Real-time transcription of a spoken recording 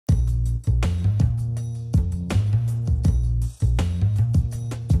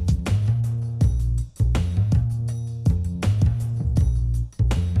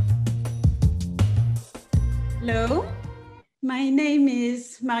Hello, my name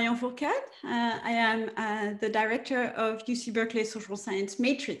is Marion Fourcade. I am the director of UC Berkeley Social Science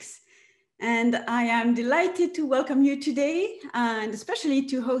Matrix. And I am delighted to welcome you today, and especially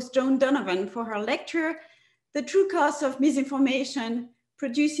to host Joan Donovan for her lecture, The True Cost of Misinformation,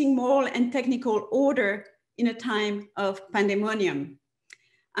 Producing Moral and Technical Order in a Time of Pandemonium.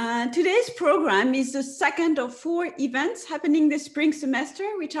 Today's program is the second of 4 events happening this spring semester,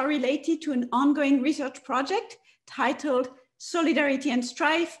 which are related to an ongoing research project titled Solidarity and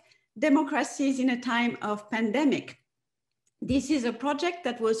Strife, Democracies in a Time of Pandemic. This is a project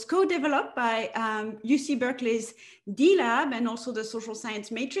that was co-developed by UC Berkeley's D-Lab and also the Social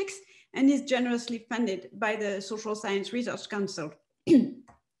Science Matrix, and is generously funded by the Social Science Research Council.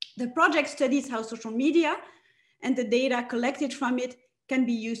 The project studies how social media and the data collected from it can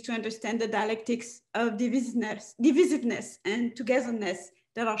be used to understand the dialectics of divisiveness and togetherness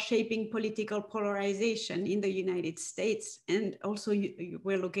that are shaping political polarization in the United States, and also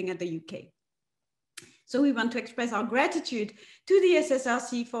we're looking at the UK. So we want to express our gratitude to the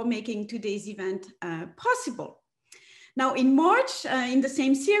SSRC for making today's event possible. Now in March, in the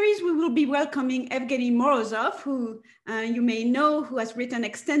same series, we will be welcoming Evgeny Morozov, who you may know, who has written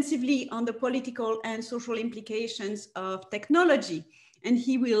extensively on the political and social implications of technology. And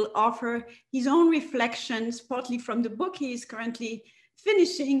he will offer his own reflections, partly from the book he is currently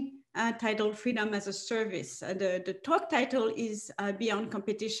finishing, titled Freedom as a Service. The talk title is Beyond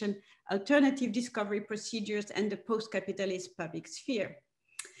Competition, Alternative Discovery Procedures and the Post-Capitalist Public Sphere.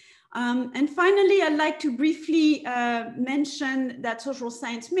 And finally, I'd like to briefly mention that Social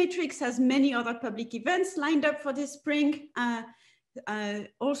Science Matrix has many other public events lined up for this spring,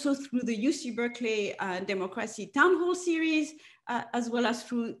 also through the UC Berkeley Democracy Town Hall series, as well as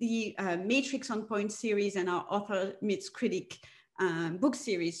through the Matrix on Point series and our Author Meets Critic book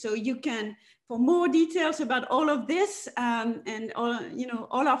series. So you can, for more details about all of this and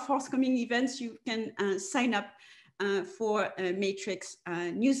all our forthcoming events, you can sign up for a Matrix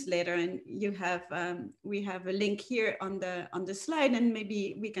newsletter, and you have we have a link here on the slide, and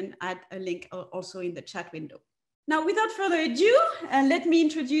maybe we can add a link also in the chat window. Now, without further ado, let me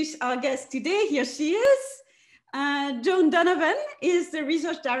introduce our guest today. Here she is. Joan Donovan is the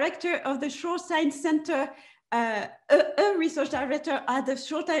research director of the Shorenstein Center, a research director at the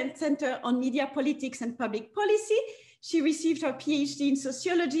Shorenstein Center on Media Politics and Public Policy. She received her PhD in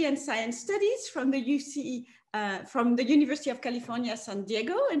Sociology and Science Studies from the University of California, San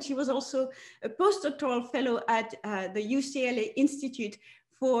Diego, and she was also a postdoctoral fellow at the UCLA Institute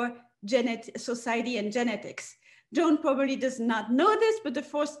for Society and Genetics. Joan probably does not know this, but the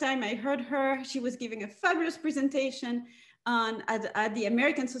first time I heard her, she was giving a fabulous presentation at the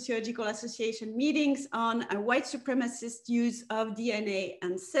American Sociological Association meetings on a white supremacist use of DNA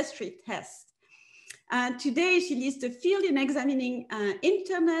ancestry tests. Today, she leads the field in examining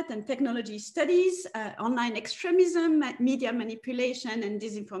internet and technology studies, online extremism, media manipulation, and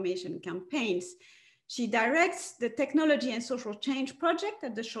disinformation campaigns. She directs the Technology and Social Change Project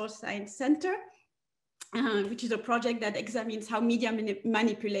at the Shorenstein Center, which is a project that examines how media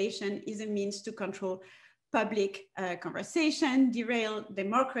manipulation is a means to control public conversation, derail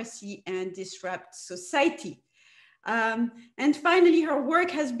democracy, and disrupt society. And finally, her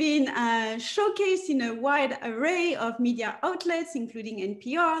work has been showcased in a wide array of media outlets, including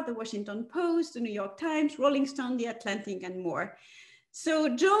NPR, The Washington Post, The New York Times, Rolling Stone, The Atlantic, and more.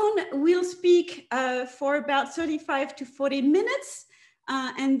 So Joan will speak for about 35 to 40 minutes.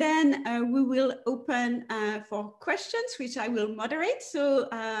 And then we will open for questions, which I will moderate. So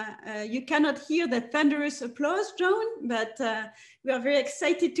you cannot hear the thunderous applause, Joan, but we are very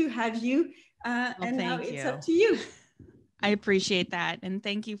excited to have you. And now it's up to you. I appreciate that. And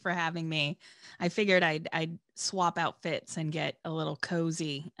thank you for having me. I figured I'd swap outfits and get a little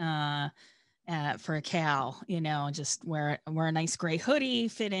cozy for a Cal, just wear a nice gray hoodie,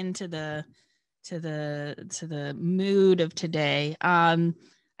 fit into the mood of today. I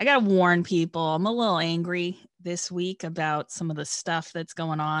gotta warn people, I'm a little angry this week about some of the stuff that's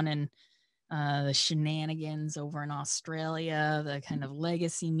going on and the shenanigans over in Australia, the kind of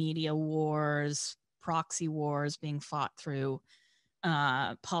legacy media wars, proxy wars being fought through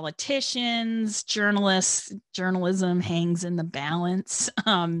politicians, journalists. Journalism hangs in the balance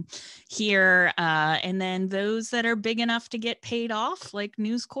here, and then those that are big enough to get paid off, like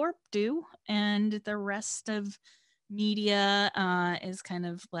News Corp do, and the rest of media is kind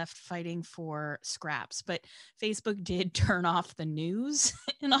of left fighting for scraps. But Facebook did turn off the news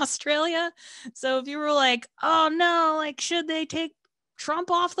in Australia. So if you were like, oh no, like, should they take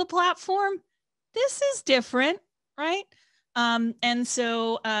Trump off the platform? This is different, right? And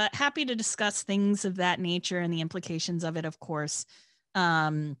so happy to discuss things of that nature and the implications of it, of course,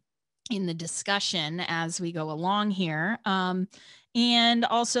 in the discussion as we go along here. And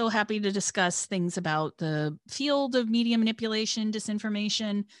also happy to discuss things about the field of media manipulation,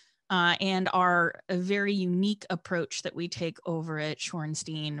 disinformation, and our very unique approach that we take over at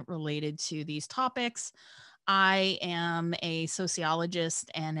Shorenstein related to these topics. I am a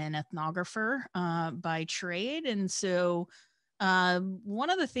sociologist and an ethnographer by trade. And so one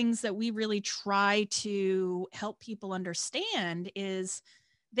of the things that we really try to help people understand is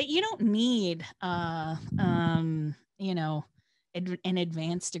that you don't need, you know, an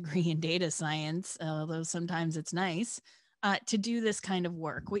advanced degree in data science, although sometimes it's nice, to do this kind of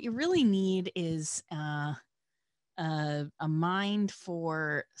work. What you really need is a mind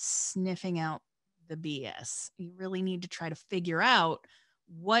for sniffing out the BS. You really need to try to figure out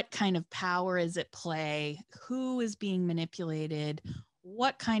what kind of power is at play, who is being manipulated,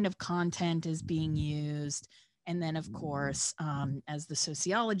 what kind of content is being used. And then, of course, as the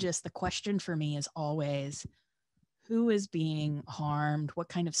sociologist, the question for me is always, who is being harmed? What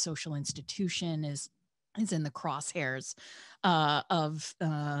kind of social institution is in the crosshairs of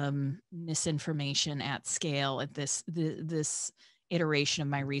misinformation at scale? At this iteration of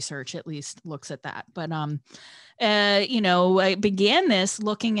my research at least looks at that. But I began this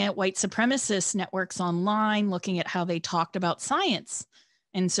looking at white supremacist networks online, looking at how they talked about science.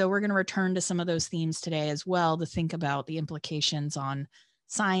 And so we're going to return to some of those themes today as well, to think about the implications on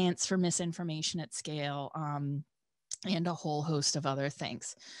science for misinformation at scale, and a whole host of other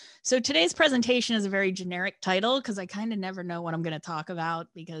things. So today's presentation is a very generic title because I kind of never know what I'm going to talk about,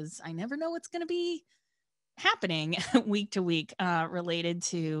 because I never know what's going to be happening week to week related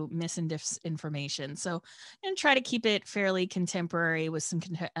to mis and disinformation. So I'm going to try to keep it fairly contemporary with some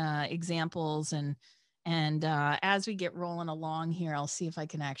examples. And as we get rolling along here, I'll see if I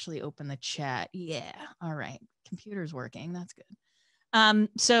can actually open the chat. Yeah. All right. Computer's working. That's good.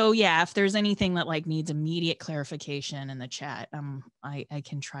 So yeah, if there's anything that like needs immediate clarification in the chat, I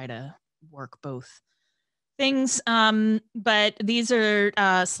can try to work both things. But these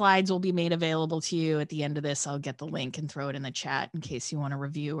are slides will be made available to you at the end of this. I'll get the link and throw it in the chat in case you want to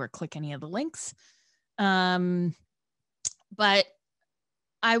review or click any of the links. But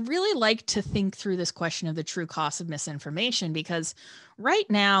I really like to think through this question of the true cost of misinformation, because right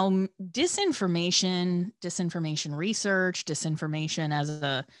now, disinformation research, disinformation as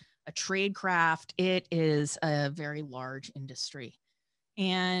a trade craft, it is a very large industry.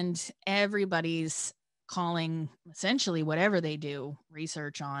 And everybody's calling essentially whatever they do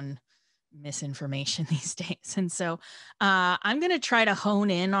research on misinformation these days. And so I'm going to try to hone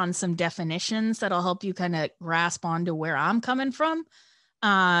in on some definitions that'll help you kind of grasp onto where I'm coming from,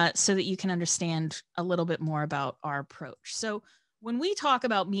 so that you can understand a little bit more about our approach. So when we talk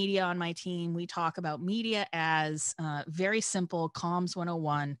about media on my team, we talk about media as very simple comms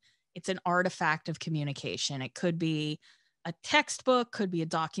 101. It's an artifact of communication. It could be a textbook, could be a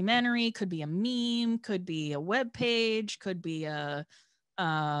documentary, could be a meme, could be a web page, could be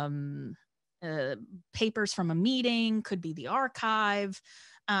papers from a meeting, could be the archive.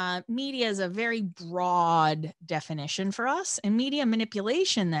 Media is a very broad definition for us. And media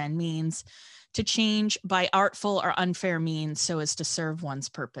manipulation then means to change by artful or unfair means so as to serve one's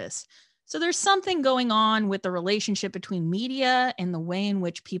purpose. So there's something going on with the relationship between media and the way in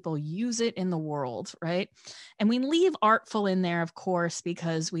which people use it in the world, right? And we leave artful in there, of course,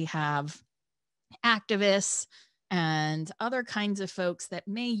 because we have activists and other kinds of folks that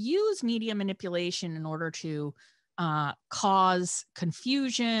may use media manipulation in order to cause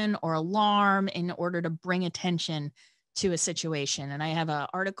confusion or alarm in order to bring attention to a situation. And I have an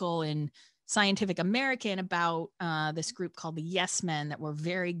article in Scientific American about this group called the Yes Men that were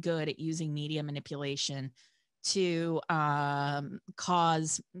very good at using media manipulation to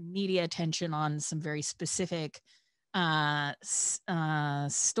cause media attention on some very specific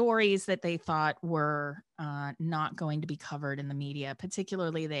stories that they thought were not going to be covered in the media.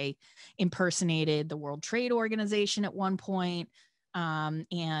 Particularly, they impersonated the World Trade Organization at one point, and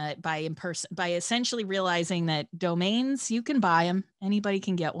by essentially realizing that domains, you can buy them, anybody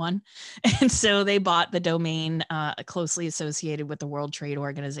can get one, and so they bought the domain closely associated with the World Trade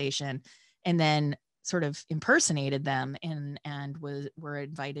Organization, and then sort of impersonated them, and were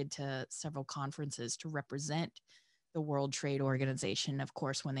invited to several conferences to represent the World Trade Organization. Of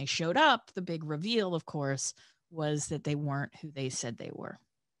course, when they showed up, the big reveal, of course, was that they weren't who they said they were.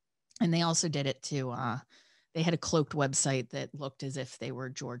 And they also did it to, they had a cloaked website that looked as if they were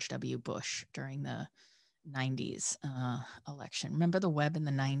George W. Bush during the 90s election. Remember the web in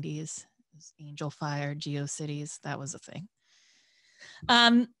the 90s? Angel Fire, GeoCities, that was a thing.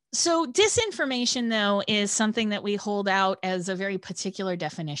 So disinformation, though, is something that we hold out as a very particular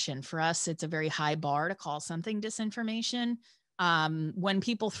definition. For us, it's a very high bar to call something disinformation. When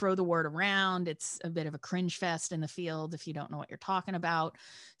people throw the word around, it's a bit of a cringe fest in the field if you don't know what you're talking about.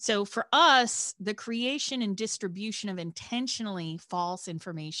 So for us, the creation and distribution of intentionally false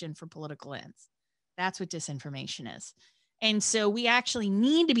information for political ends, that's what disinformation is. And so we actually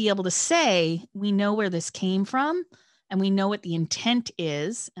need to be able to say, we know where this came from, and we know what the intent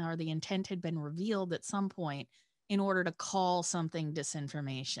is, or the intent had been revealed at some point in order to call something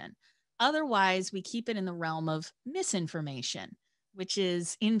disinformation. Otherwise, we keep it in the realm of misinformation, which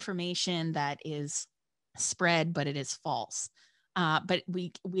is information that is spread, but it is false. But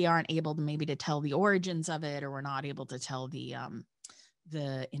we aren't able to maybe to tell the origins of it, or we're not able to tell the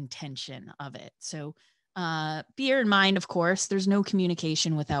intention of it. So bear in mind, of course, there's no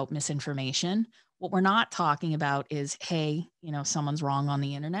communication without misinformation. What we're not talking about is, hey, someone's wrong on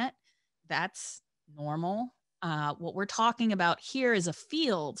the internet. That's normal. What we're talking about here as a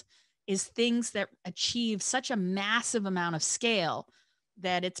field is things that achieve such a massive amount of scale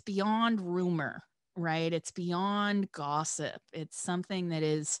that it's beyond rumor, right? It's beyond gossip. It's something that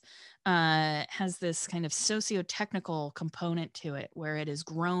is has this kind of socio-technical component to it, where it has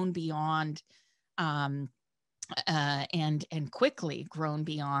grown beyond and quickly grown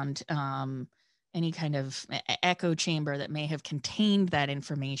beyond any kind of echo chamber that may have contained that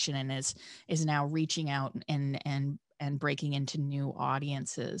information, and is now reaching out and breaking into new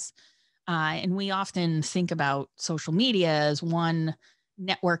audiences. And we often think about social media as one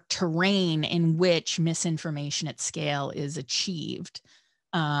network terrain in which misinformation at scale is achieved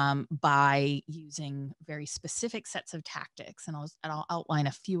by using very specific sets of tactics. And I'll outline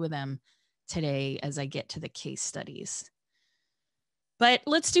a few of them today as I get to the case studies. But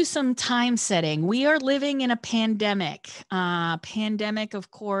let's do some time setting. We are living in a pandemic. Pandemic, of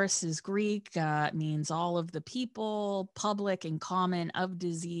course, is Greek. It means all of the people, public and common of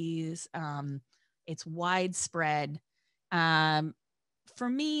disease. It's widespread. For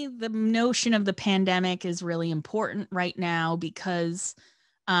me, the notion of the pandemic is really important right now because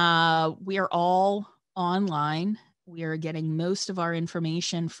we are all online. We are getting most of our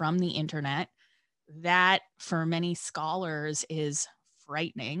information from the internet. That, for many scholars, is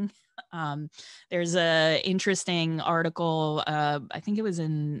frightening. There's a interesting article. I think it was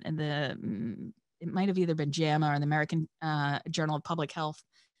in it might have either been JAMA or the American Journal of Public Health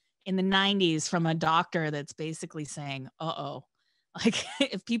in the 90s from a doctor that's basically saying, like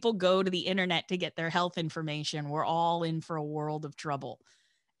if people go to the internet to get their health information, we're all in for a world of trouble.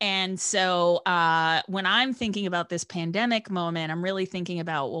 And so when I'm thinking about this pandemic moment, I'm really thinking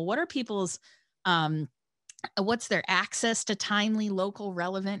about, well, what are people's what's their access to timely, local,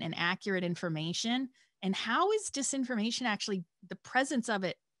 relevant, and accurate information? And how is disinformation actually, the presence of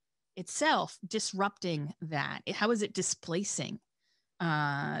it itself, disrupting that? How is it displacing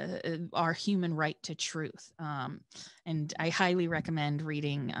our human right to truth? And I highly recommend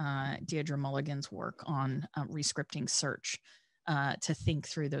reading Deirdre Mulligan's work on rescripting search to think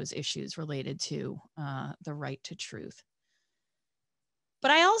through those issues related to the right to truth. But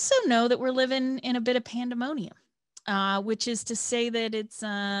I also know that we're living in a bit of pandemonium, which is to say that it's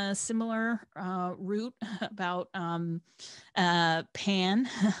a similar root about pan,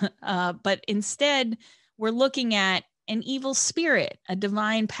 but instead we're looking at an evil spirit, a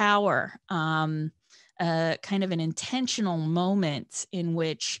divine power, kind of an intentional moment in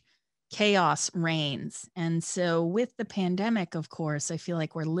which chaos reigns. And so with the pandemic, of course, I feel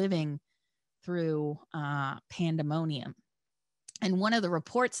like we're living through pandemonium. And one of the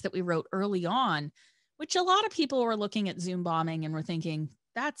reports that we wrote early on, which a lot of people were looking at Zoom bombing and were thinking,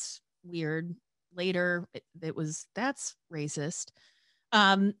 that's weird. Later, that's racist.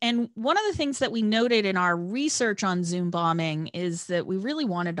 And one of the things that we noted in our research on Zoom bombing is that we really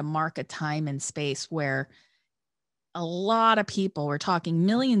wanted to mark a time and space where a lot of people, we're talking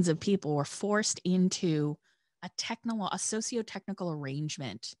millions of people, were forced into a socio-technical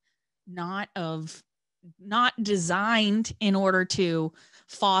arrangement, not designed in order to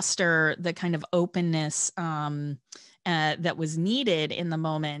foster the kind of openness that was needed in the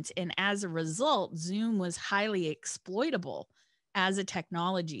moment. And as a result, Zoom was highly exploitable as a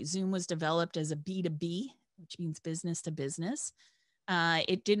technology. Zoom was developed as a B2B, which means business to business.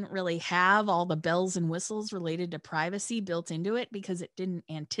 It didn't really have all the bells and whistles related to privacy built into it because it didn't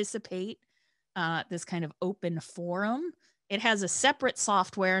anticipate this kind of open forum. It has a separate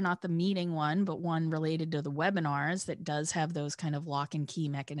software, not the meeting one, but one related to the webinars that does have those kind of lock and key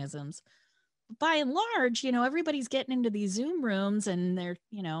mechanisms. By and large, everybody's getting into these Zoom rooms and they're,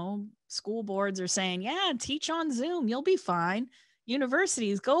 school boards are saying, yeah, teach on Zoom, you'll be fine.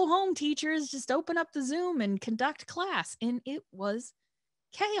 universities, go home, teachers, just open up the Zoom and conduct class. And it was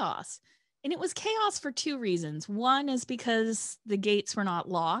chaos. And it was chaos for two reasons. One is because the gates were not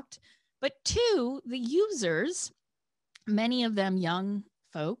locked, but two, the users, many of them young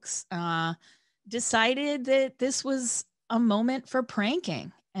folks, decided that this was a moment for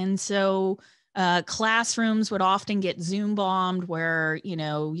pranking. And so classrooms would often get Zoom bombed, where, you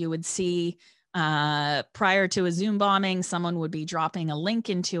know, you would see prior to a Zoom bombing, someone would be dropping a link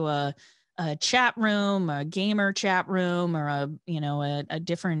into a chat room, a gamer chat room, or a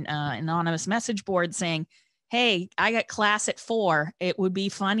different anonymous message board saying, hey, I got class at 4. It would be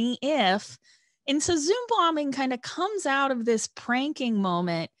funny if. And so Zoom bombing kind of comes out of this pranking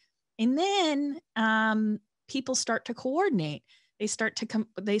moment. And then people start to coordinate. They start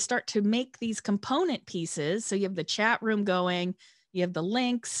to make these component pieces. So you have the chat room going, you have the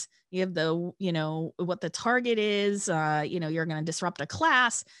links, you have the, you know, what the target is, you're going to disrupt a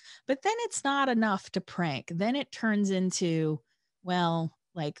class, but then it's not enough to prank. Then it turns into, well,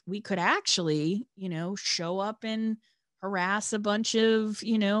 like we could actually, you know, show up and harass a bunch of,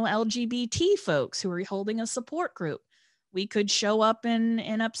 you know, LGBT folks who are holding a support group. We could show up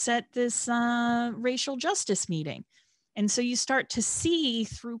and upset this racial justice meeting. And so you start to see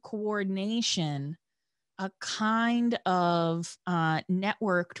through coordination a kind of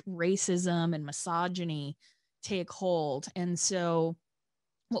networked racism and misogyny take hold. And so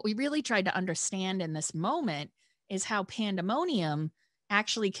what we really tried to understand in this moment is how Pandemonium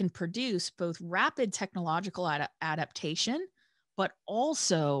actually can produce both rapid technological adaptation, but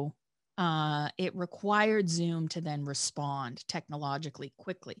also it required Zoom to then respond technologically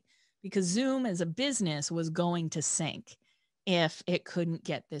quickly, because Zoom as a business was going to sink if it couldn't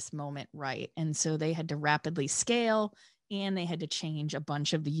get this moment right. And so they had to rapidly scale, and they had to change a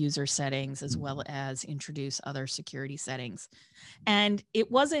bunch of the user settings as well as introduce other security settings. And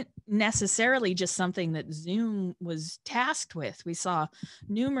it wasn't necessarily just something that Zoom was tasked with. We saw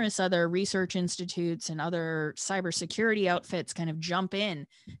numerous other research institutes and other cybersecurity outfits kind of jump in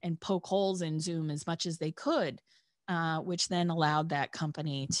and poke holes in Zoom as much as they could, which then allowed that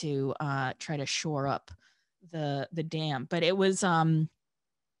company to try to shore up the dam. But it was a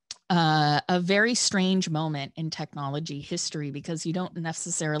very strange moment in technology history, because you don't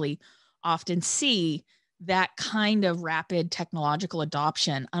necessarily often see that kind of rapid technological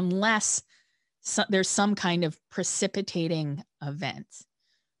adoption unless there's some kind of precipitating event.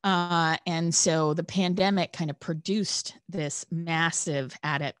 And so the pandemic kind of produced this massive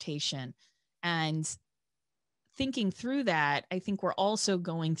adaptation. And thinking through that, I think we're also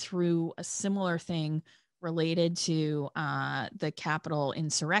going through a similar thing related to the Capitol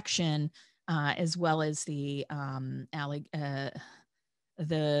insurrection, as well as the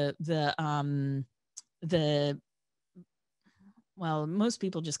well, most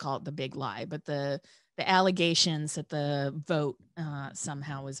people just call it the big lie, but the allegations that the vote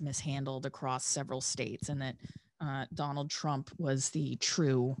somehow was mishandled across several states, and that Donald Trump was the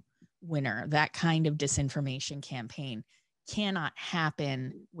true winner. That kind of disinformation campaign cannot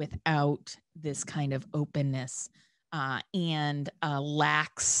happen without this kind of openness and a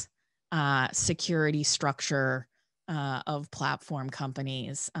lax security structure of platform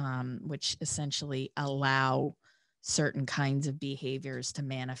companies, which essentially allow certain kinds of behaviors to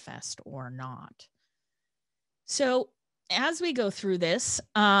manifest or not. So as we go through this,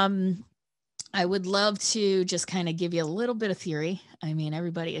 I would love to just kind of give you a little bit of theory. I mean,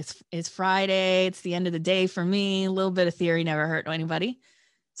 everybody, it's Friday. It's the end of the day for me. A little bit of theory never hurt anybody.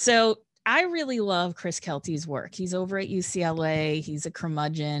 So I really love Chris Kelty's work. He's over at UCLA. He's a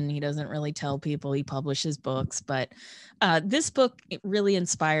curmudgeon. He doesn't really tell people he publishes books, but this book, it really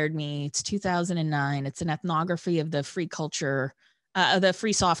inspired me. It's 2009. It's an ethnography of the free culture, the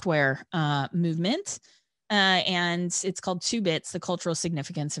free software movement. And it's called 2 Bits, The Cultural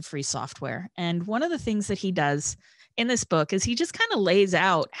Significance of Free Software. And one of the things that he does in this book is he just kind of lays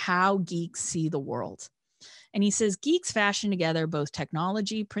out how geeks see the world. And he says, geeks fashion together both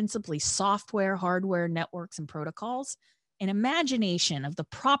technology, principally software, hardware, networks, and protocols, an imagination of the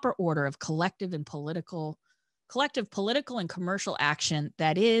proper order of collective political and commercial action,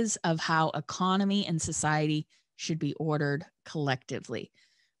 that is, of how economy and society should be ordered collectively.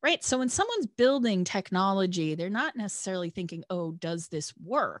 Right. So when someone's building technology, they're not necessarily thinking, oh, does this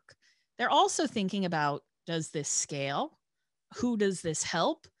work? They're also thinking about, does this scale? Who does this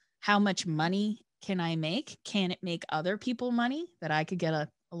help? How much money can I make? Can it make other people money that I could get a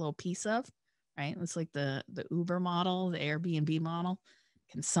little piece of? Right. It's like the Uber model, the Airbnb model.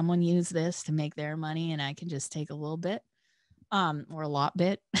 Can someone use this to make their money and I can just take a little bit? or a lot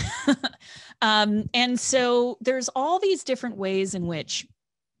bit. And so there's all these different ways in which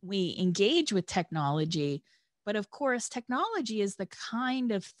we engage with technology. But of course, technology is the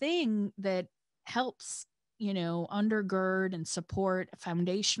kind of thing that helps, undergird and support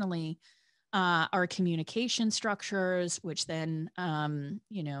foundationally our communication structures, which then,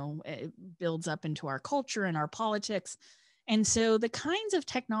 it builds up into our culture and our politics. And so the kinds of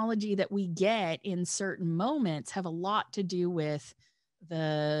technology that we get in certain moments have a lot to do with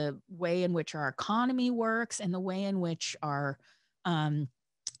the way in which our economy works and the way in which our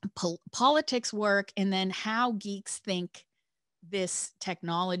politics work, and then how geeks think this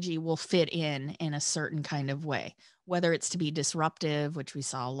technology will fit in a certain kind of way, whether it's to be disruptive, which we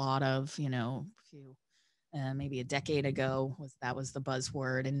saw a lot of, maybe a decade ago that was the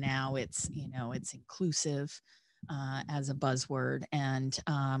buzzword. And now it's inclusive as a buzzword. And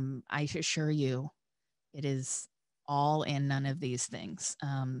I assure you, it is all in none of these things.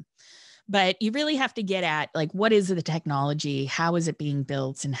 But you really have to get at, like, what is the technology? How is it being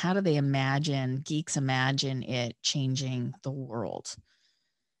built? And how do geeks imagine it changing the world?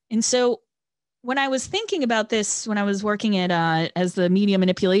 And so when I was thinking about this, when I was working as the media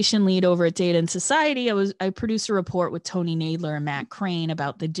manipulation lead over at Data and Society, I produced a report with Tony Nadler and Matt Crane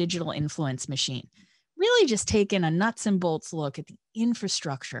about the digital influence machine, really just taking a nuts and bolts look at the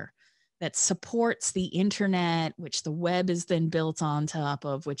infrastructure that supports the internet, which the web is then built on top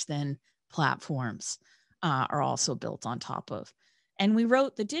of, which then platforms are also built on top of. And we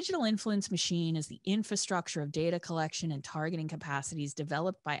wrote, the digital influence machine is the infrastructure of data collection and targeting capacities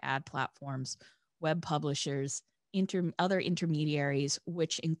developed by ad platforms, web publishers, other intermediaries,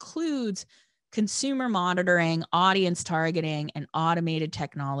 which includes consumer monitoring, audience targeting, and automated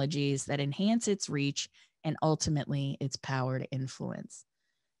technologies that enhance its reach and ultimately its power to influence.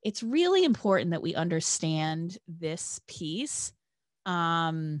 It's really important that we understand this piece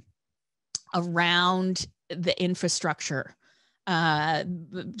around the infrastructure.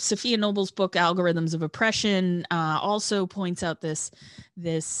 Sophia Noble's book, Algorithms of Oppression, also points out this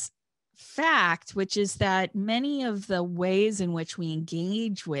fact, which is that many of the ways in which we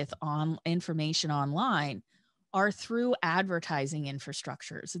engage with information online are through advertising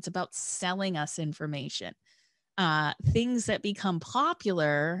infrastructures. It's about selling us information. Things that become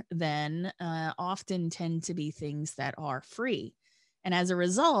popular then often tend to be things that are free. And as a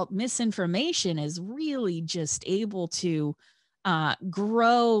result, misinformation is really just able to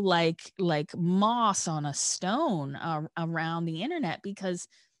grow like moss on a stone around the internet, because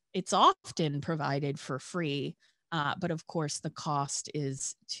it's often provided for free. But of course, the cost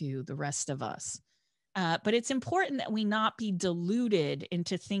is to the rest of us. But it's important that we not be deluded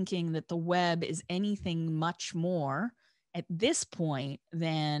into thinking that the web is anything much more at this point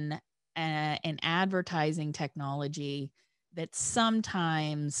than an advertising technology that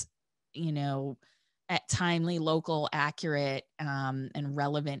sometimes, at timely, local, accurate, and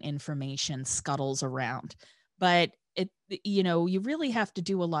relevant information scuttles around. But you really have to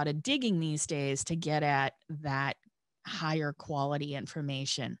do a lot of digging these days to get at that higher quality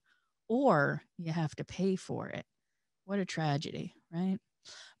information, or you have to pay for it. What a tragedy, right?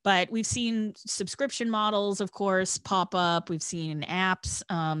 But we've seen subscription models, of course, pop up. We've seen apps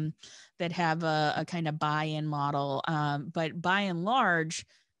that have a kind of buy-in model. But by and large,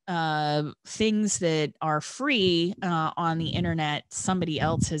 things that are free on the internet, somebody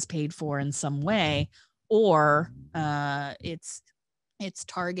else has paid for in some way, or it's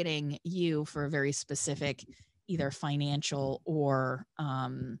targeting you for a very specific, either financial or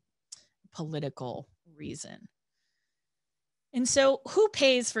political reason. And so who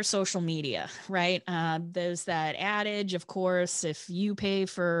pays for social media, right? There's that adage, of course, if you pay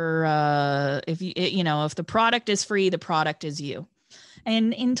for, if the product is free, the product is you.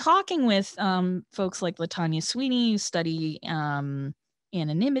 And in talking with folks like LaTanya Sweeney, who study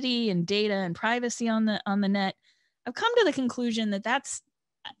anonymity and data and privacy on the net, I've come to the conclusion that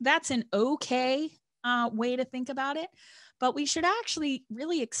that's an okay way to think about it. But we should actually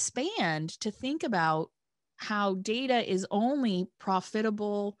really expand to think about how data is only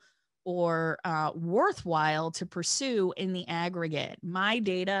profitable or worthwhile to pursue in the aggregate. My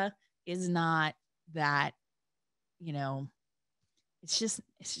data is not that, it's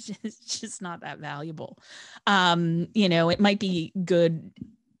just not that valuable. It might be good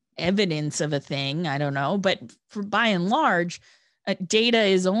evidence of a thing, I don't know, but by and large, data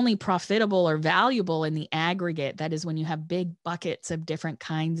is only profitable or valuable in the aggregate. That is when you have big buckets of different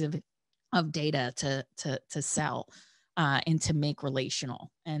kinds of data to sell and to make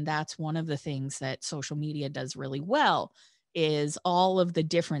relational. And that's one of the things that social media does really well. is all of the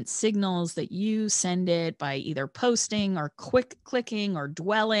different signals that you send it by either posting or clicking or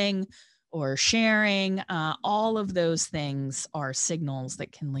dwelling or sharing. All of those things are signals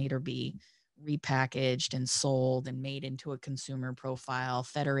that can later be repackaged and sold and made into a consumer profile,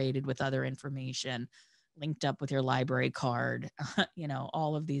 federated with other information, linked up with your library card,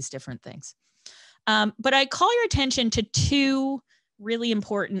 all of these different things. But I call your attention to two really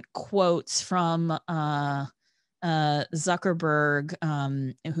important quotes from Zuckerberg,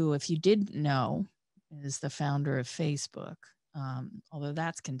 who, if you didn't know, is the founder of Facebook, although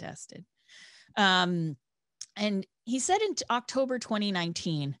that's contested. And he said in October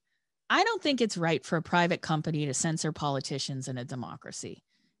 2019, "I don't think it's right for a private company to censor politicians in a democracy."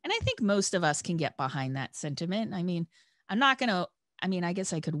 And I think most of us can get behind that sentiment. I mean, I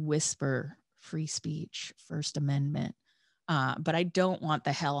guess I could whisper free speech, First Amendment, but I don't want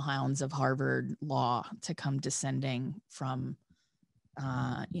the hellhounds of Harvard law to come descending from,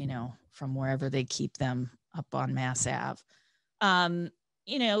 from wherever they keep them up on Mass Ave.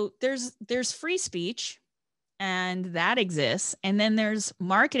 There's free speech, and that exists. And then there's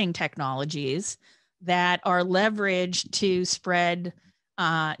marketing technologies that are leveraged to spread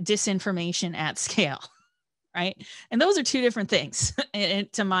disinformation at scale, right? And those are two different things,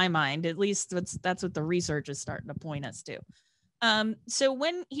 to my mind. At least that's what the research is starting to point us to. So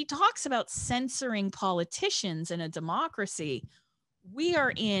when he talks about censoring politicians in a democracy, we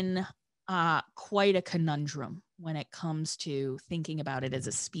are in quite a conundrum when it comes to thinking about it as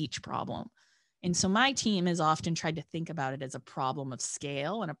a speech problem. And so my team has often tried to think about it as a problem of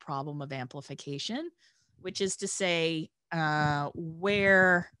scale and a problem of amplification, which is to say,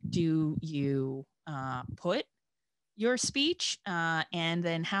 where do you put your speech? And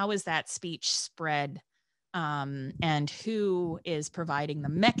then how is that speech spread? And who is providing the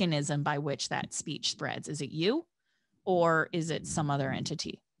mechanism by which that speech spreads? Is it you, or is it some other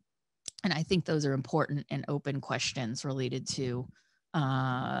entity? And I think those are important and open questions related to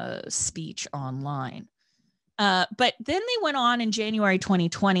speech online. But then they went on in January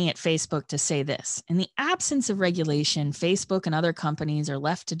 2020 at Facebook to say this: "In the absence of regulation, Facebook and other companies are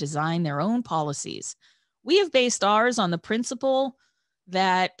left to design their own policies. We have based ours on the principle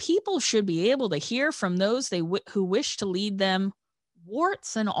that people should be able to hear from those who wish to lead them,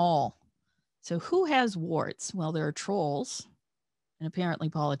 warts and all." So who has warts? Well, there are trolls and apparently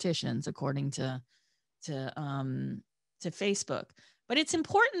politicians, according to Facebook. But it's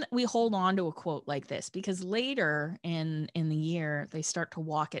important that we hold on to a quote like this, because later in the year, they start to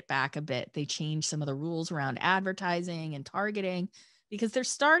walk it back a bit. They change some of the rules around advertising and targeting, because they're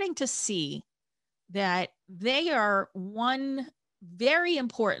starting to see that they are one very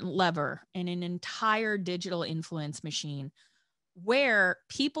important lever in an entire digital influence machine, where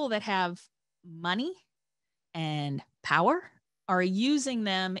people that have money and power are using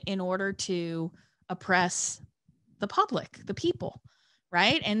them in order to oppress the public, the people,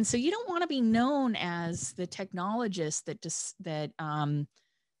 right? And so you don't want to be known as the technologist that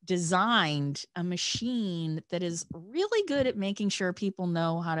designed a machine that is really good at making sure people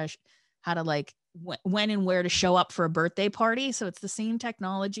know how to like when and where to show up for a birthday party. So it's the same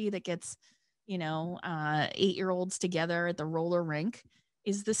technology that gets 8-year-olds together at the roller rink,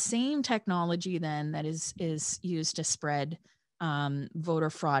 is the same technology then that is used to spread voter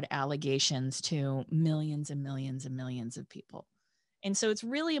fraud allegations to millions and millions and millions of people. And so it's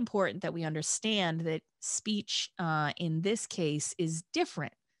really important that we understand that speech in this case is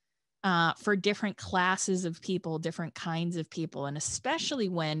different for different classes of people, different kinds of people, and especially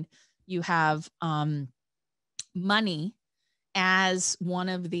when you have money as one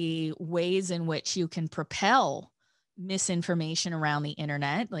of the ways in which you can propel misinformation around the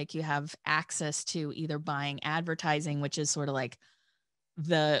internet. Like, you have access to either buying advertising, which is sort of like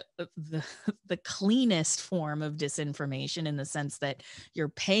the cleanest form of disinformation, in the sense that you're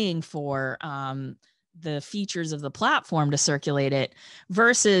paying for the features of the platform to circulate it,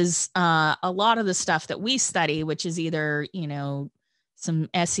 versus a lot of the stuff that we study, which is either some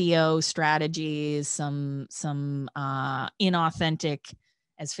SEO strategies, some inauthentic,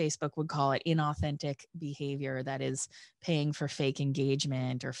 as Facebook would call it, inauthentic behavior that is paying for fake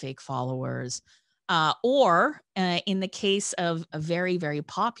engagement or fake followers. Or in the case of very, very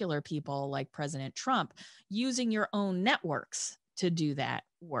popular people like President Trump, using your own networks to do that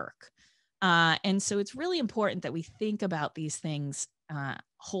work. And so it's really important that we think about these things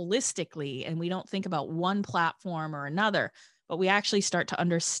holistically, and we don't think about one platform or another, but we actually start to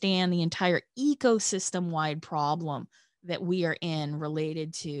understand the entire ecosystem-wide problem that we are in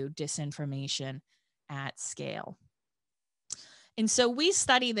related to disinformation at scale. And so we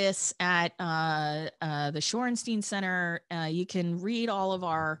study this at the Shorenstein Center. You can read all of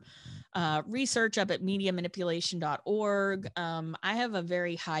our research up at mediamanipulation.org. I have a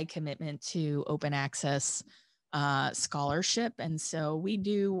very high commitment to open access scholarship. And so we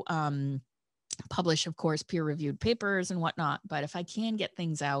do publish, of course, peer-reviewed papers and whatnot. But if I can get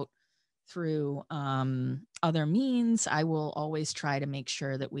things out through other means, I will always try to make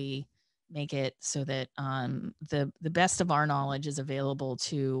sure that we make it so that the best of our knowledge is available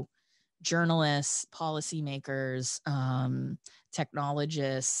to journalists, policymakers,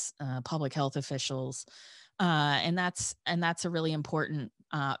 technologists, public health officials, and that's a really important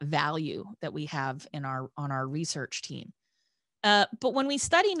value that we have in on our research team. But when we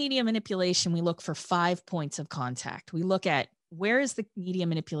study media manipulation, we look for 5 points of contact. We look at, where is the media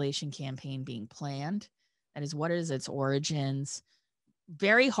manipulation campaign being planned? That is, what is its origins?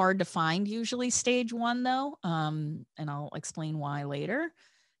 Very hard to find usually stage 1 though, and I'll explain why later.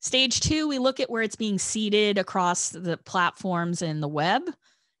 Stage 2, we look at where it's being seeded across the platforms and the web.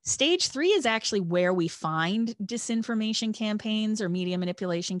 Stage 3 is actually where we find disinformation campaigns or media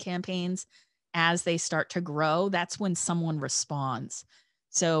manipulation campaigns as they start to grow. That's when someone responds.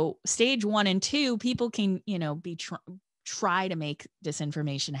 So stage 1 and 2, people can, try to make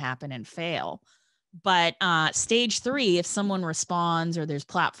disinformation happen and fail. But stage 3, if someone responds or there's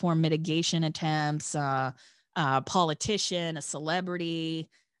platform mitigation attempts, a politician, a celebrity,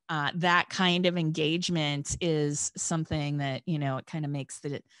 that kind of engagement is something that, it kind of makes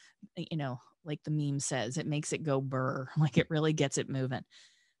the, like the meme says, it makes it go burr, like it really gets it moving.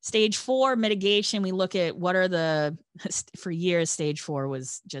 Stage 4, mitigation, we look at what are for years, stage 4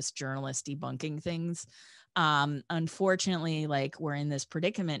 was just journalists debunking things. Unfortunately, like we're in this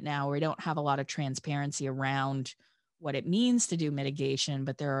predicament now where we don't have a lot of transparency around what it means to do mitigation,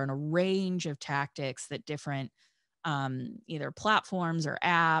 but there are a range of tactics that different either platforms or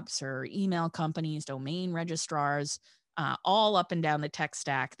apps or email companies, domain registrars, all up and down the tech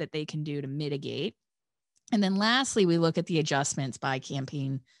stack that they can do to mitigate. And then lastly, we look at the adjustments by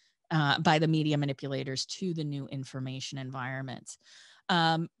campaign, by the media manipulators to the new information environments.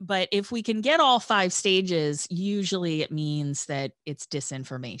 But if we can get all 5 stages, usually it means that it's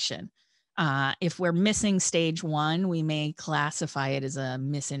disinformation. If we're missing stage 1, we may classify it as a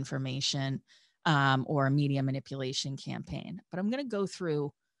misinformation or a media manipulation campaign. But I'm going to go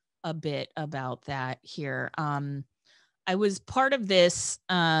through a bit about that here. I was part of this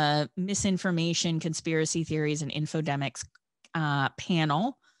misinformation, conspiracy theories, and infodemics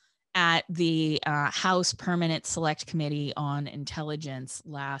panel at the House Permanent Select Committee on Intelligence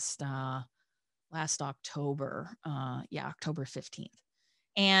last October, October 15th.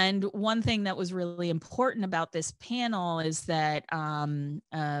 And one thing that was really important about this panel is that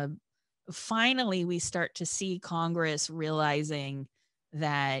finally we start to see Congress realizing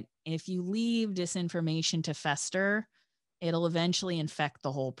that if you leave disinformation to fester, it'll eventually infect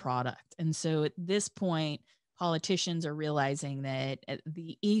the whole product. And so at this point, politicians are realizing that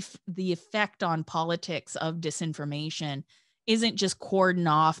the effect on politics of disinformation isn't just cordoned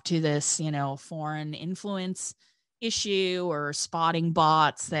off to this, foreign influence issue or spotting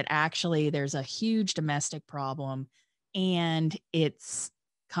bots, that actually there's a huge domestic problem and it's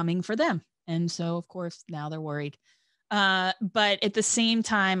coming for them. And so, of course, now they're worried. But at the same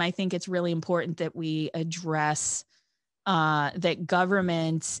time, I think it's really important that we address that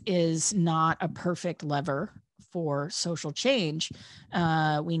government is not a perfect lever for social change.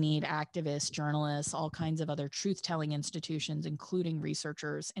 We need activists, journalists, all kinds of other truth-telling institutions, including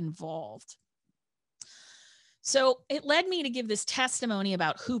researchers, involved. So it led me to give this testimony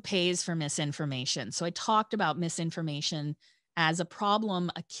about who pays for misinformation. So I talked about misinformation as a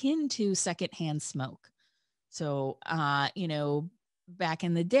problem akin to secondhand smoke. So, back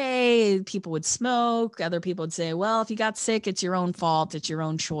in the day, people would smoke. Other people would say, well, if you got sick, it's your own fault. It's your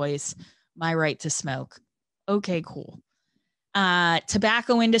own choice. My right to smoke. Okay, cool.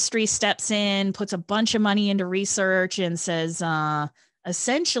 Tobacco industry steps in, puts a bunch of money into research and says,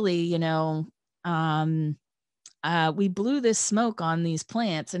 essentially, we blew this smoke on these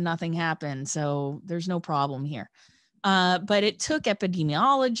plants and nothing happened. So there's no problem here. But it took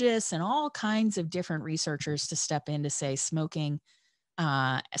epidemiologists and all kinds of different researchers to step in to say smoking,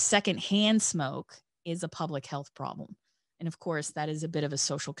 secondhand smoke, is a public health problem. And of course, that is a bit of a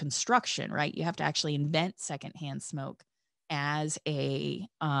social construction, right? You have to actually invent secondhand smoke as a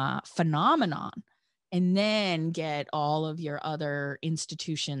phenomenon and then get all of your other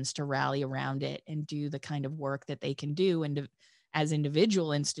institutions to rally around it and do the kind of work that they can do as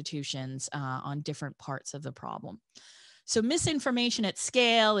individual institutions on different parts of the problem. So misinformation at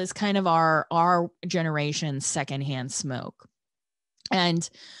scale is kind of our generation's secondhand smoke. And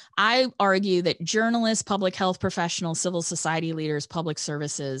I argue that journalists, public health professionals, civil society leaders, public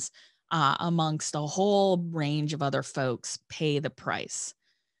services, amongst a whole range of other folks, pay the price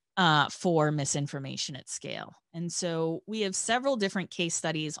for misinformation at scale. And so we have several different case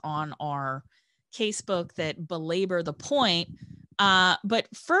studies on our casebook that belabor the point. But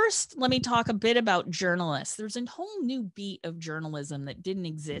first, let me talk a bit about journalists. There's a whole new beat of journalism that didn't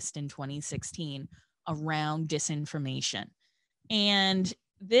exist in 2016 around disinformation. And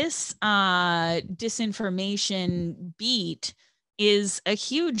this disinformation beat is a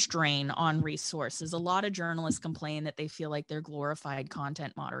huge drain on resources. A lot of journalists complain that they feel like they're glorified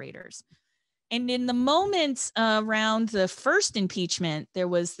content moderators. And in the moments around the first impeachment, there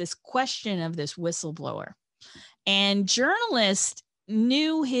was this question of this whistleblower. And journalists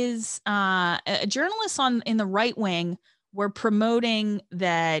knew journalists in the right wing were promoting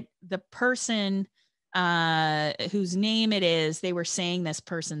that the person whose name it is, they were saying this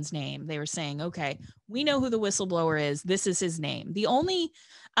person's name. They were saying, okay, we know who the whistleblower is. This is his name. The only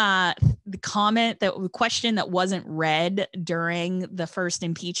the question that wasn't read during the first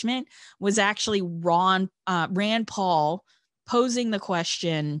impeachment was actually Rand Paul posing the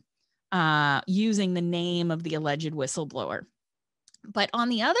question using the name of the alleged whistleblower. But on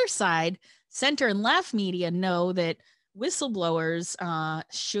the other side, center and left media know that whistleblowers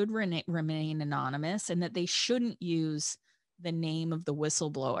should remain anonymous and that they shouldn't use the name of the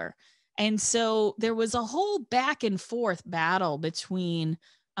whistleblower. And so there was a whole back and forth battle between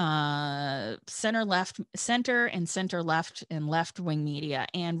center and center left and left wing media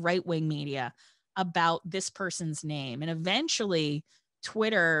and right wing media about this person's name. And eventually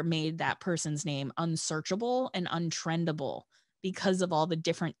Twitter made that person's name unsearchable and untrendable because of all the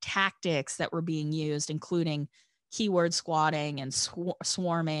different tactics that were being used, including keyword squatting and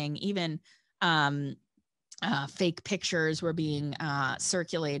swarming. Even fake pictures were being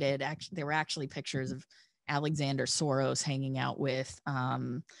circulated. There were actually pictures of Alexander Soros hanging out with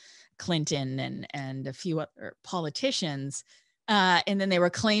Clinton and a few other politicians. And then they were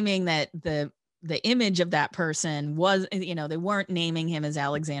claiming that the image of that person was, they weren't naming him as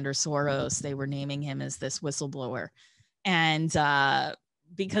Alexander Soros. They were naming him as this whistleblower. And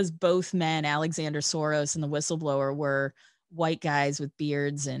because both men, Alexander Soros and the whistleblower, were white guys with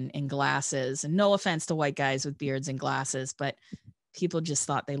beards and glasses. And no offense to white guys with beards and glasses, but people just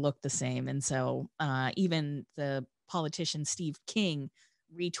thought they looked the same. And so even the politician Steve King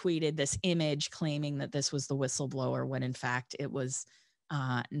retweeted this image claiming that this was the whistleblower when in fact it was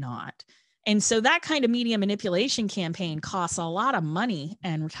not. And so that kind of media manipulation campaign costs a lot of money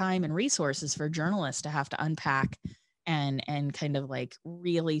and time and resources for journalists to have to unpack and kind of like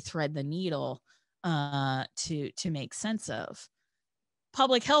really thread the needle to make sense of.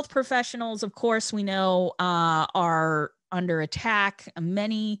 Public health professionals, of course, we know are under attack.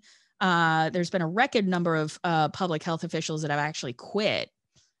 There's been a record number of public health officials that have actually quit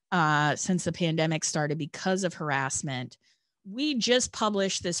since the pandemic started because of harassment. We just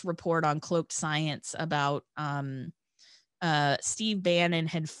published this report on Cloaked Science about Steve Bannon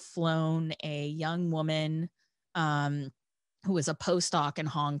had flown a young woman who was a postdoc in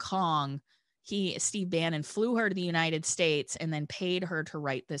Hong Kong. Steve Bannon flew her to the United States and then paid her to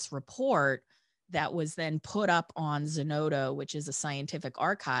write this report that was then put up on Zenodo, which is a scientific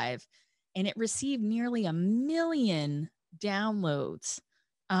archive, and it received nearly 1 million downloads.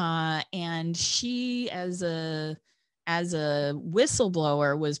 And she, as a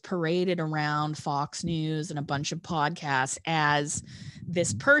whistleblower, was paraded around Fox News and a bunch of podcasts as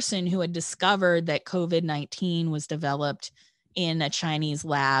this person who had discovered that COVID-19 was developed in a Chinese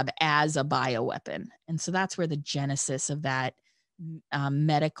lab as a bioweapon. And so that's where the genesis of that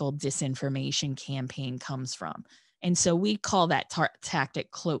medical disinformation campaign comes from. And so we call that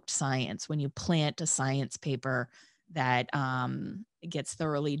tactic cloaked science, when you plant a science paper that gets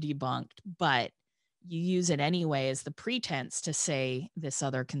thoroughly debunked, but you use it anyway as the pretense to say this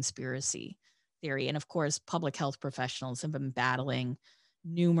other conspiracy theory. And of course, public health professionals have been battling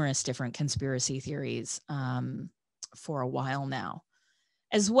numerous different conspiracy theories for a while now.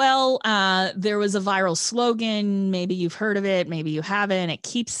 As well, there was a viral slogan. Maybe you've heard of it, maybe you haven't. It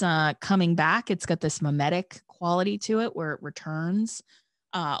keeps coming back. It's got this mimetic quality to it where it returns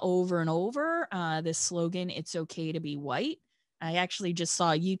over and over. This slogan, "It's okay to be white." I actually just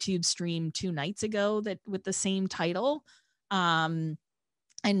saw a YouTube stream 2 nights ago with the same title. And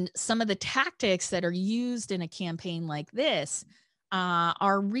some of the tactics that are used in a campaign like this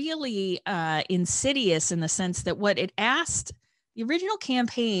are really insidious in the sense that what it asked, the original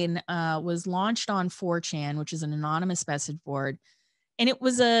campaign was launched on 4chan, which is an anonymous message board. And it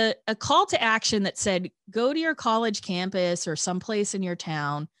was a call to action that said, go to your college campus or someplace in your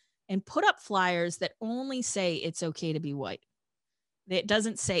town and put up flyers that only say it's okay to be white. It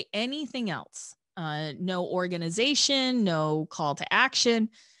doesn't say anything else. No organization, no call to action.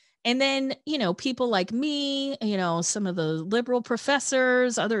 And then, people like me, some of the liberal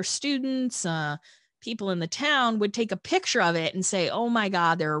professors, other students, people in the town would take a picture of it and say, oh my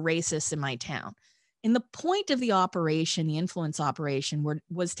God, there are racists in my town. And the point of the operation, the influence operation,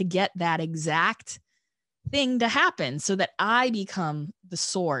 was to get that exact thing to happen so that I become the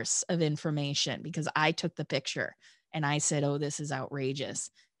source of information because I took the picture and I said, oh, this is outrageous.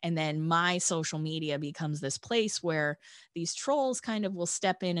 And then my social media becomes this place where these trolls kind of will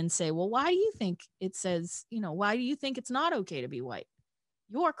step in and say, well, why do you think it says, why do you think it's not okay to be white?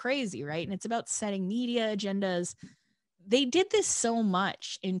 You're crazy, right? And it's about setting media agendas. They did this so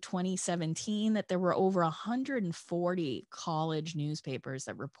much in 2017 that there were over 140 college newspapers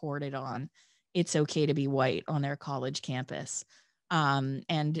that reported on it's okay to be white on their college campus. And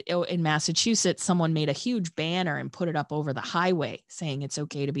in Massachusetts, someone made a huge banner and put it up over the highway saying it's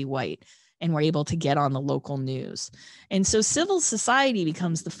okay to be white, and were able to get on the local news. And so civil society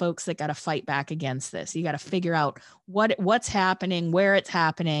becomes the folks that got to fight back against this. You got to figure out what's happening, where it's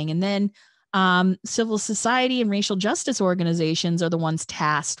happening. And then civil society and racial justice organizations are the ones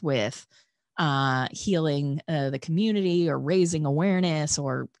tasked with healing the community or raising awareness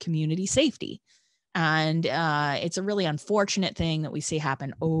or community safety. And it's a really unfortunate thing that we see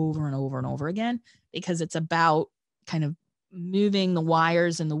happen over and over and over again, because it's about kind of moving the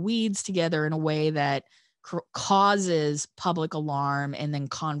wires and the weeds together in a way that causes public alarm and then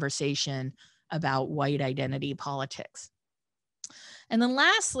conversation about white identity politics. And then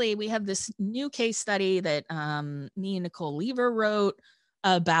lastly, we have this new case study that me and Nicole Lever wrote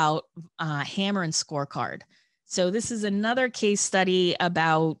about Hammer and Scorecard. So this is another case study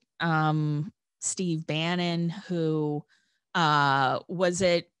about Steve Bannon, who was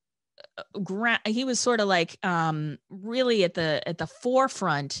he was sort of like really at the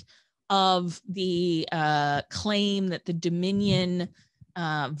forefront of the claim that the Dominion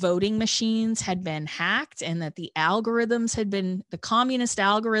voting machines had been hacked and that the communist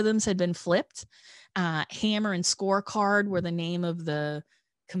algorithms had been flipped. Hammer and Scorecard were the name of the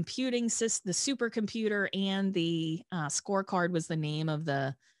computing system, the supercomputer, and the scorecard was the name of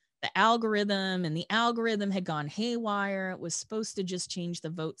the algorithm. And the algorithm had gone haywire. It was supposed to just change the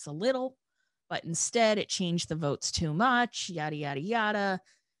votes a little, but instead it changed the votes too much, yada, yada, yada.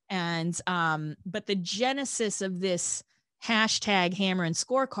 And but the genesis of this hashtag Hammer and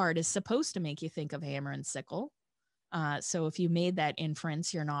Scorecard is supposed to make you think of hammer and sickle. So if you made that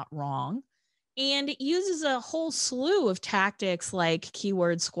inference, you're not wrong. And it uses a whole slew of tactics like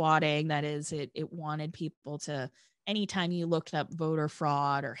keyword squatting. That is, it wanted people to, anytime you looked up voter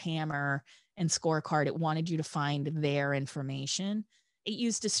fraud or Hammer and Scorecard, it wanted you to find their information. It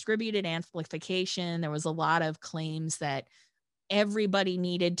used distributed amplification. There was a lot of claims that everybody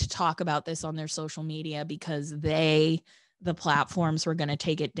needed to talk about this on their social media because the platforms were going to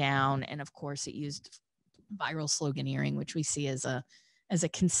take it down. And of course, it used viral sloganeering, which we see as a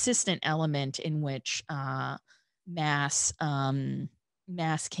consistent element in which mass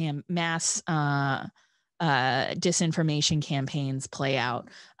disinformation campaigns play out.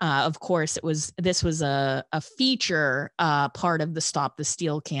 Of course, this was a feature part of the Stop the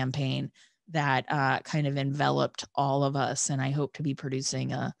Steal campaign that kind of enveloped all of us. And I hope to be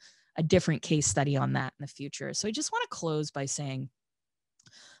producing a different case study on that in the future. So I just want to close by saying,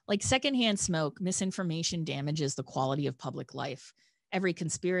 like secondhand smoke, misinformation damages the quality of public life. Every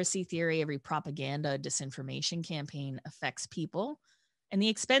conspiracy theory, every propaganda, disinformation campaign affects people, and the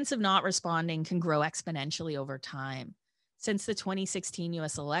expense of not responding can grow exponentially over time. Since the 2016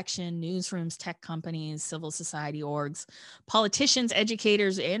 US election, newsrooms, tech companies, civil society orgs, politicians,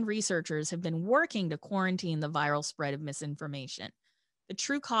 educators, and researchers have been working to quarantine the viral spread of misinformation. The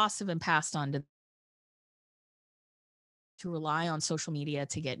true costs have been passed on to rely on social media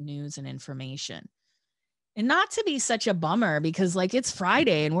to get news and information. And not to be such a bummer, because like it's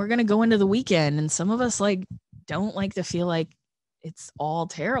Friday and we're going to go into the weekend, and some of us like don't like to feel like it's all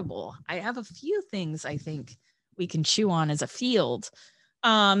terrible. I have a few things I think we can chew on as a field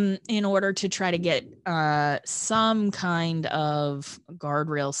in order to try to get some kind of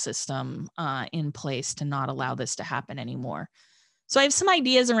guardrail system in place to not allow this to happen anymore. So I have some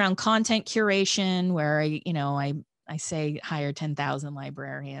ideas around content curation where I say hire 10,000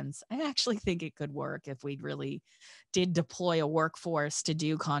 librarians. I actually think it could work if we really did deploy a workforce to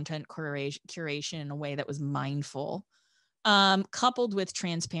do content curation in a way that was mindful. coupled with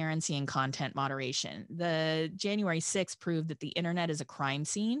transparency and content moderation. The January 6th proved that the internet is a crime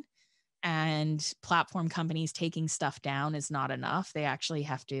scene, and platform companies taking stuff down is not enough. They actually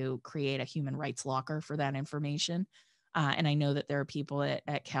have to create a human rights locker for that information. And I know that there are people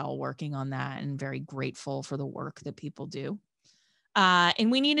at Cal working on that, and very grateful for the work that people do. And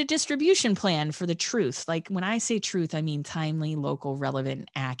we need a distribution plan for the truth. Like when I say truth, I mean timely, local,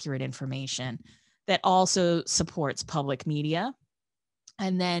 relevant, accurate information that also supports public media.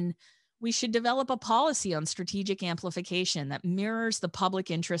 And then we should develop a policy on strategic amplification that mirrors the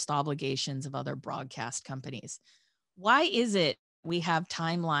public interest obligations of other broadcast companies. Why is it we have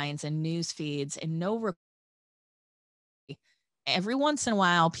timelines and news feeds and no every once in a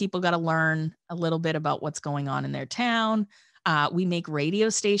while, people got to learn a little bit about what's going on in their town. We make radio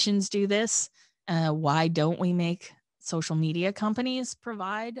stations do this. Why don't we make social media companies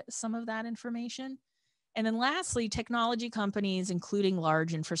provide some of that information? And then lastly, technology companies, including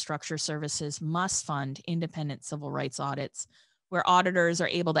large infrastructure services, must fund independent civil rights audits where auditors are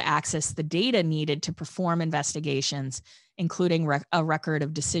able to access the data needed to perform investigations, including a record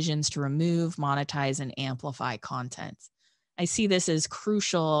of decisions to remove, monetize, and amplify content. I see this as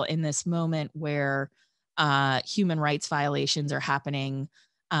crucial in this moment where human rights violations are happening,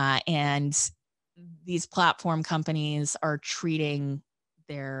 and these platform companies are treating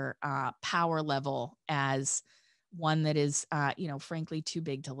their power level as one that is, frankly, too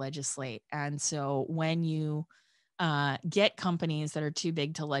big to legislate. And so when you get companies that are too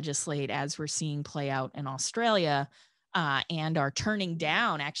big to legislate, as we're seeing play out in Australia, and are turning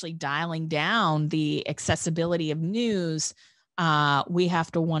down, actually dialing down the accessibility of news, we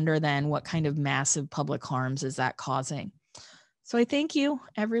have to wonder then what kind of massive public harms is that causing. So I thank you,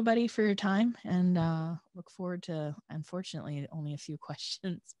 everybody, for your time, and look forward to, unfortunately, only a few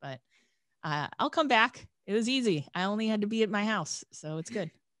questions, but I'll come back. It was easy. I only had to be at my house, so it's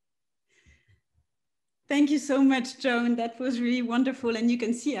good. Thank you so much, Joan. That was really wonderful. And you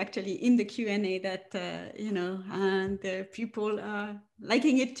can see actually in the Q&A that, the people are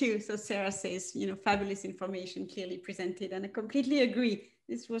liking it too. So Sarah says, fabulous information clearly presented, and I completely agree.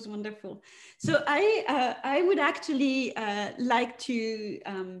 This was wonderful. So I would actually like to,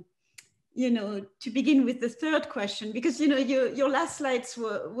 to begin with the third question, because, your last slides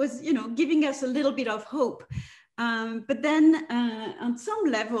was giving us a little bit of hope. But then on some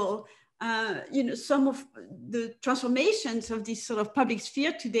level, some of the transformations of this sort of public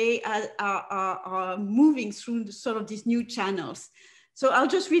sphere today are moving through sort of these new channels. So I'll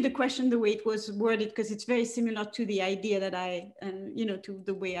just read the question the way it was worded, because it's very similar to the idea that to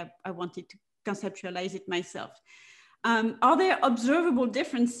the way I wanted to conceptualize it myself. Are there observable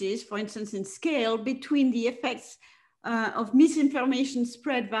differences, for instance, in scale between the effects of misinformation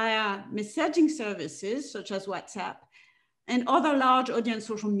spread via messaging services, such as WhatsApp, and other large audience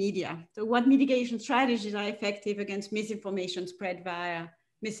social media? So what mitigation strategies are effective against misinformation spread via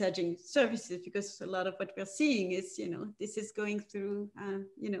messaging services? Because a lot of what we're seeing is, this is going through,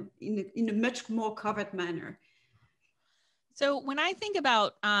 in a much more covered manner. So when I think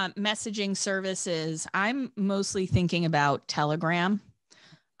about messaging services, I'm mostly thinking about Telegram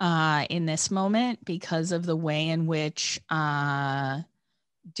in this moment, because of the way in which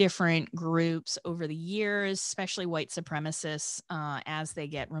different groups over the years, especially white supremacists, as they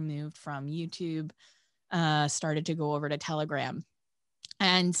get removed from YouTube, started to go over to Telegram.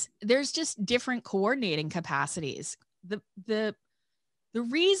 And there's just different coordinating capacities. The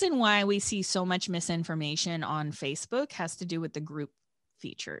reason why we see so much misinformation on Facebook has to do with the group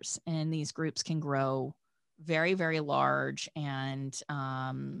features. And these groups can grow very, very large, and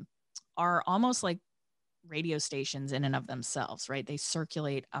are almost like radio stations in and of themselves, right? They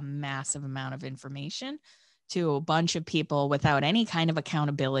circulate a massive amount of information to a bunch of people without any kind of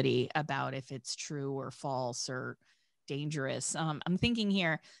accountability about if it's true or false or dangerous. I'm thinking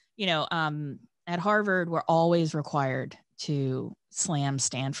here, at Harvard, we're always required to slam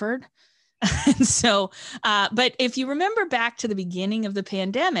Stanford. So, but if you remember back to the beginning of the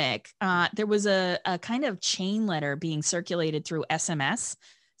pandemic, there was a kind of chain letter being circulated through SMS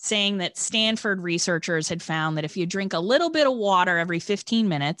saying that Stanford researchers had found that if you drink a little bit of water every 15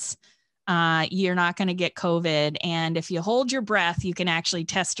 minutes, you're not going to get COVID. And if you hold your breath, you can actually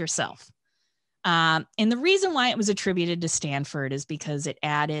test yourself. And the reason why it was attributed to Stanford is because it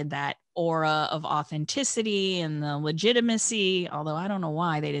added that aura of authenticity and the legitimacy, although I don't know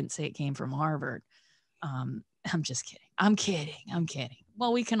why they didn't say it came from Harvard. I'm just kidding. I'm kidding.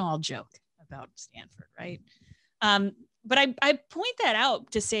 Well, we can all joke about Stanford, right? But I point that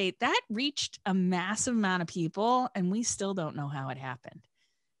out to say that reached a massive amount of people, and we still don't know how it happened.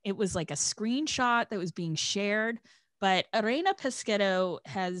 It was like a screenshot that was being shared But Arena Pesquero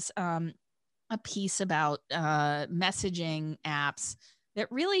has a piece about messaging apps that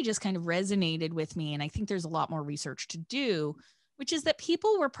really just kind of resonated with me. And I think there's a lot more research to do, which is that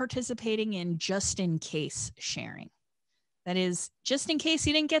people were participating in just in case sharing. That is, just in case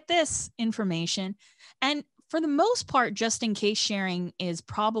you didn't get this information. And for the most part, just in case sharing is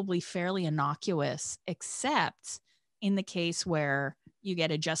probably fairly innocuous, except in the case where you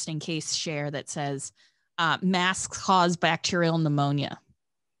get a just in case share that says masks cause bacterial pneumonia.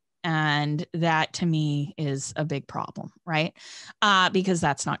 And that to me is a big problem, right? Because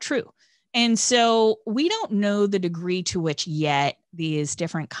that's not true. And so we don't know the degree to which yet these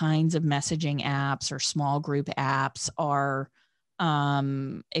different kinds of messaging apps or small group apps are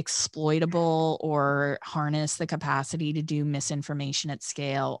exploitable or harness the capacity to do misinformation at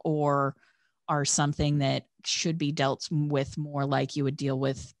scale, or are something that should be dealt with more like you would deal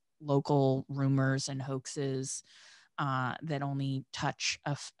with local rumors and hoaxes that only touch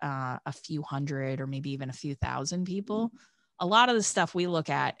a few hundred or maybe even a few thousand people. A lot of the stuff we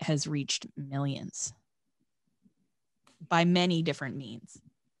look at has reached millions by many different means.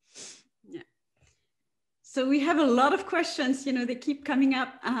 Yeah. So we have a lot of questions, you know, they keep coming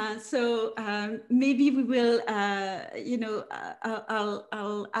up. Maybe we will,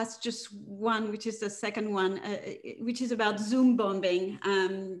 I'll ask just one, which is the second one, which is about Zoom bombing.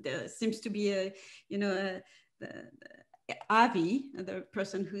 There seems to be Avi, the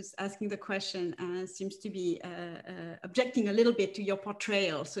person who's asking the question, seems to be objecting a little bit to your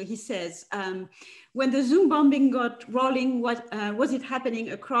portrayal. So he says, when the Zoom bombing got rolling, was it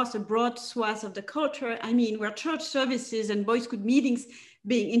happening across a broad swath of the culture? I mean, were church services and boys' school meetings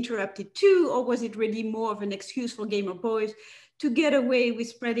being interrupted too, or was it really more of an excuse for gamer boys to get away with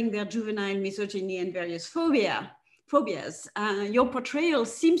spreading their juvenile misogyny and various phobias? Your portrayal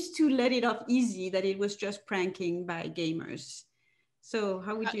seems to let it off easy that it was just pranking by gamers. So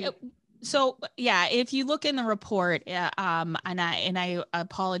how would you? So yeah, if you look in the report, and I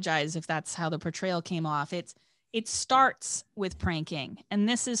apologize if that's how the portrayal came off. It starts with pranking, and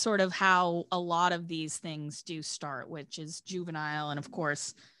this is sort of how a lot of these things do start, which is juvenile, and of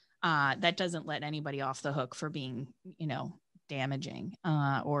course, that doesn't let anybody off the hook for being, damaging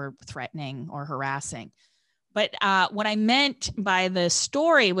or threatening or harassing. But what I meant by the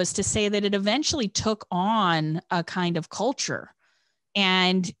story was to say that it eventually took on a kind of culture,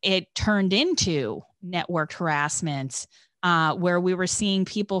 and it turned into networked harassment, where we were seeing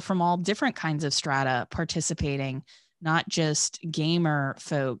people from all different kinds of strata participating, not just gamer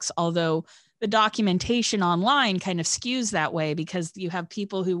folks, although the documentation online kind of skews that way, because you have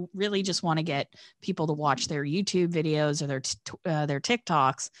people who really just want to get people to watch their YouTube videos or their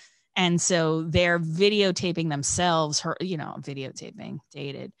TikToks. And so they're videotaping themselves, videotaping,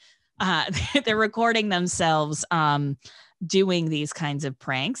 dated. They're recording themselves doing these kinds of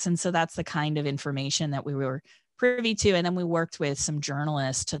pranks. And so that's the kind of information that we were privy to. And then we worked with some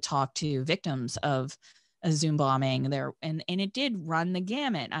journalists to talk to victims of a Zoom bombing there. And it did run the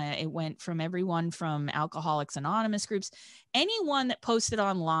gamut. It went from everyone from Alcoholics Anonymous groups, anyone that posted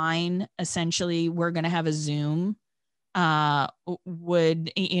online, essentially, we're going to have a Zoom,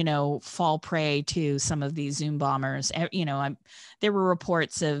 would fall prey to some of these Zoom bombers. There were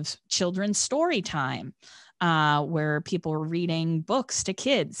reports of children's story time where people were reading books to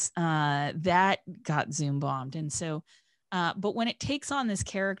kids that got Zoom bombed. And so but when it takes on this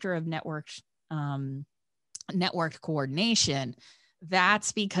character of networked coordination,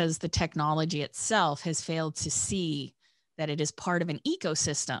 that's because the technology itself has failed to see that it is part of an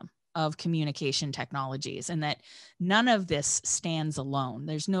ecosystem of communication technologies, and that none of this stands alone.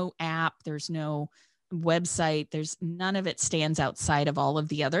 There's no app, there's no website, there's none of it stands outside of all of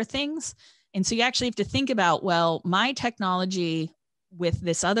the other things. And so you actually have to think about, well, my technology with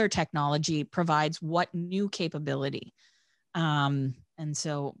this other technology provides what new capability? And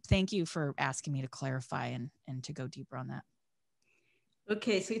so thank you for asking me to clarify and to go deeper on that.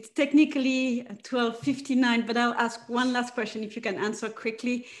 Okay, so it's technically 12:59, but I'll ask one last question if you can answer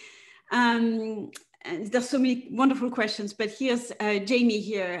quickly. And there's so many wonderful questions, but here's Jamie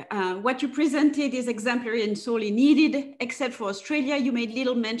here. What you presented is exemplary and sorely needed. Except for Australia, you made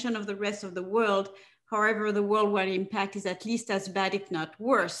little mention of the rest of the world. However, the worldwide impact is at least as bad, if not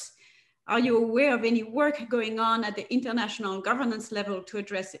worse. Are you aware of any work going on at the international governance level to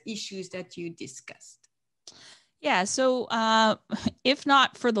address the issues that you discussed? Yeah, so if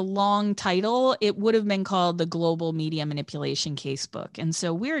not for the long title, it would have been called the Global Media Manipulation Casebook. And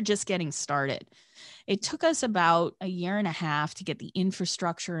so we're just getting started. It took us about a year and a half to get the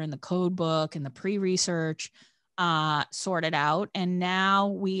infrastructure and the code book and the pre-research. sorted out. And now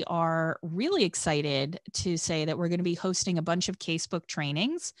we are really excited to say that we're going to be hosting a bunch of casebook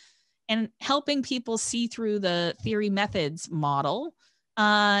trainings and helping people see through the theory methods model.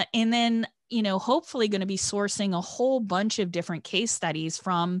 And then, hopefully going to be sourcing a whole bunch of different case studies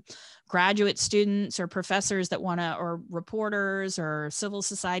from graduate students or professors that want to, or reporters or civil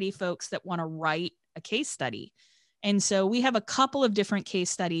society folks that want to write a case study. And so we have a couple of different case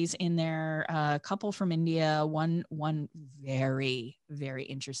studies in there, a couple from India, one very, very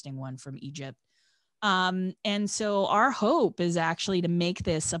interesting one from Egypt. And so our hope is actually to make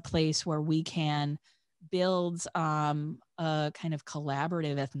this a place where we can build a kind of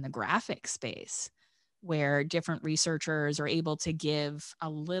collaborative ethnographic space where different researchers are able to give a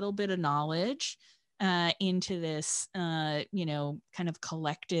little bit of knowledge into this, kind of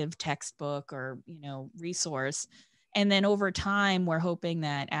collective textbook or, resource. And then over time, we're hoping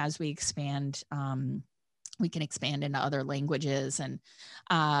that as we expand, we can expand into other languages. And,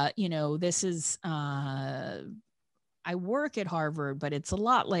 this is, I work at Harvard, but it's a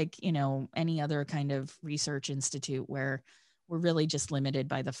lot like, any other kind of research institute where we're really just limited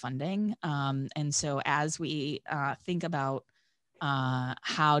by the funding. And so as we think about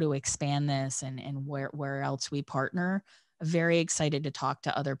how to expand this and where else we partner, very excited to talk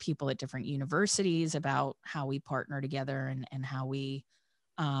to other people at different universities about how we partner together and how we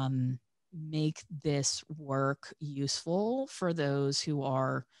make this work useful for those who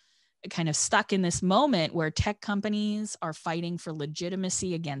are kind of stuck in this moment where tech companies are fighting for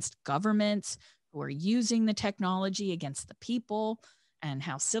legitimacy against governments who are using the technology against the people, and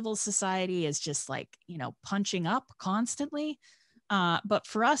how civil society is just like, punching up constantly. But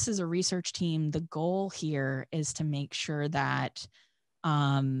for us as a research team, the goal here is to make sure that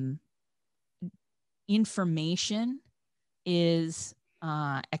information is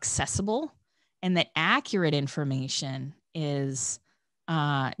accessible and that accurate information is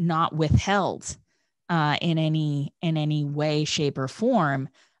not withheld in any way, shape, or form,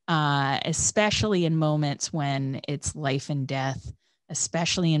 especially in moments when it's life and death,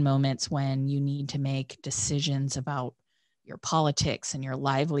 especially in moments when you need to make decisions about your politics and your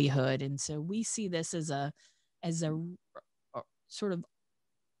livelihood. And so we see this as a sort of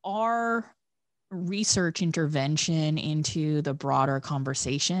our research intervention into the broader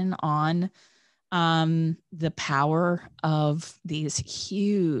conversation on the power of these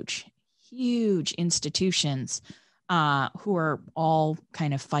huge institutions who are all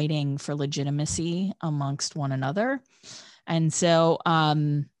kind of fighting for legitimacy amongst one another. And so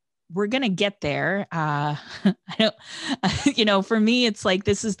we're going to get there. I don't, for me, it's like,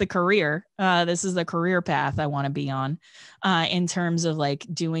 this is the career. This is the career path I want to be on in terms of like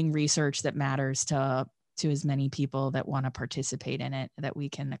doing research that matters to as many people that want to participate in it, that we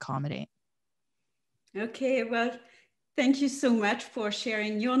can accommodate. Okay, well, thank you so much for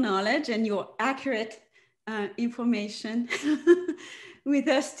sharing your knowledge and your accurate information with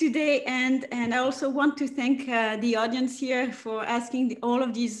us today. And I also want to thank the audience here for asking all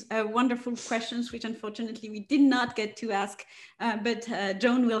of these wonderful questions, which unfortunately we did not get to ask, but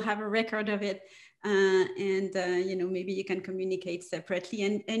Joan will have a record of it. Maybe you can communicate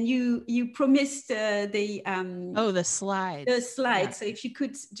separately. And you promised the slides. The slides. Yeah. So if you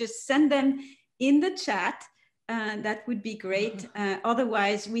could just send them in the chat, that would be great.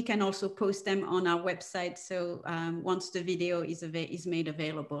 Otherwise, we can also post them on our website. So once the video is made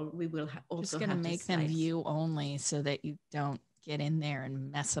available, we will also just going to make them view only so that you don't get in there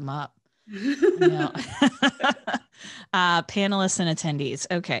and mess them up. Panelists and attendees.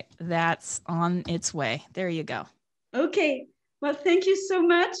 Okay, that's on its way. There you go. Okay. Well, thank you so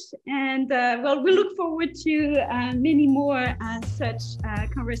much. And we look forward to many more such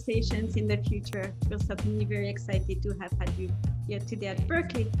conversations in the future. We're certainly very excited to have had you here today at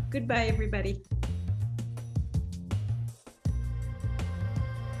Berkeley. Goodbye, everybody.